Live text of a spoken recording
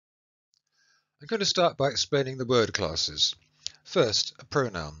I'm going to start by explaining the word classes. First, a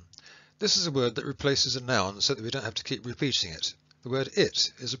pronoun. This is a word that replaces a noun so that we don't have to keep repeating it. The word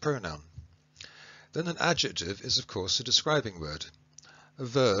it is a pronoun. Then an adjective is of course a describing word. A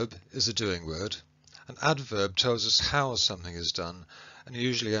verb is a doing word. An adverb tells us how something is done and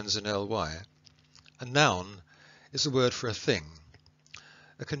usually ends in ly. A noun is a word for a thing.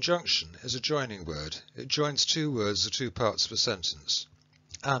 A conjunction is a joining word. It joins two words or two parts of a sentence.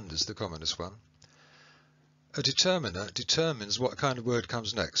 And is the commonest one. A determiner determines what kind of word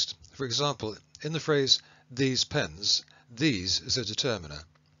comes next. For example, in the phrase these pens, these is a determiner.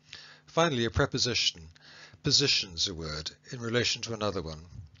 Finally, a preposition positions a word in relation to another one.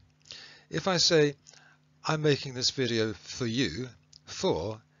 If I say, I'm making this video for you,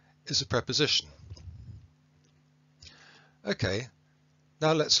 for is a preposition. Okay,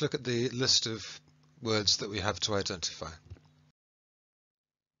 now let's look at the list of words that we have to identify.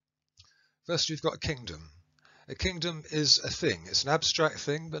 First, we've got kingdom. A kingdom is a thing. It's an abstract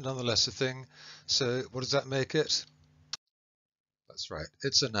thing, but nonetheless a thing. So what does that make it? That's right,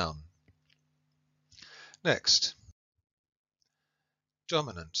 it's a noun. Next,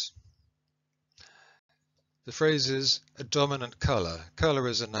 dominant. The phrase is a dominant colour. Colour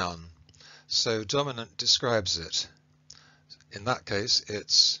is a noun, so dominant describes it. In that case,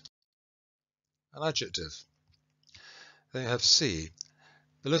 it's an adjective. Then you have C,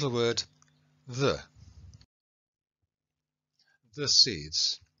 the little word the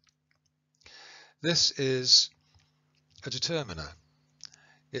seeds. This is a determiner.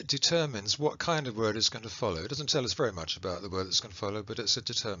 It determines what kind of word is going to follow. It doesn't tell us very much about the word that's going to follow, but it's a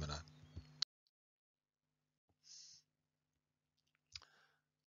determiner.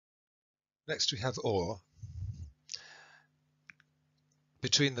 Next we have or,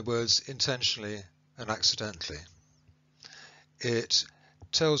 between the words intentionally and accidentally. It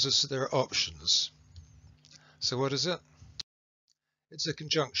tells us that there are options. So what is it? It's a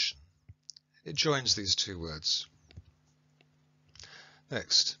conjunction. It joins these two words.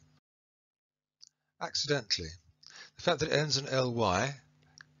 Next, accidentally. The fact that it ends in ly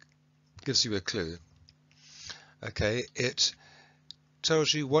gives you a clue. Okay, it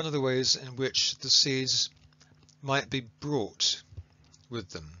tells you one of the ways in which the seeds might be brought with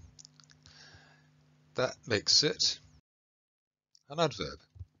them. That makes it an adverb.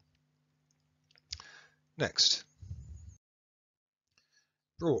 Next,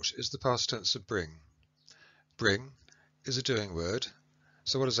 brought is the past tense of bring. Bring is a doing word,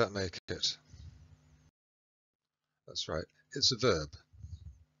 so what does that make it? That's right, it's a verb.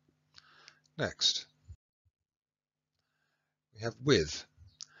 Next, we have with.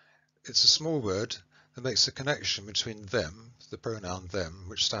 It's a small word that makes a connection between them, the pronoun them,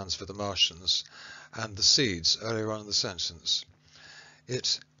 which stands for the Martians, and the seeds earlier on in the sentence.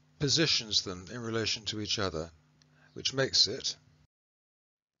 It positions them in relation to each other, which makes it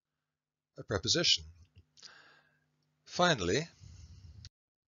a preposition. Finally,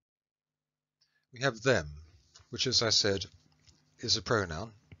 we have them, which, as I said, is a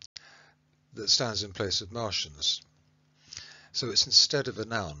pronoun that stands in place of Martians. So it's instead of a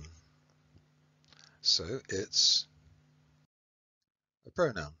noun. So it's a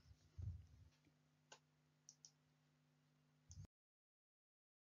pronoun.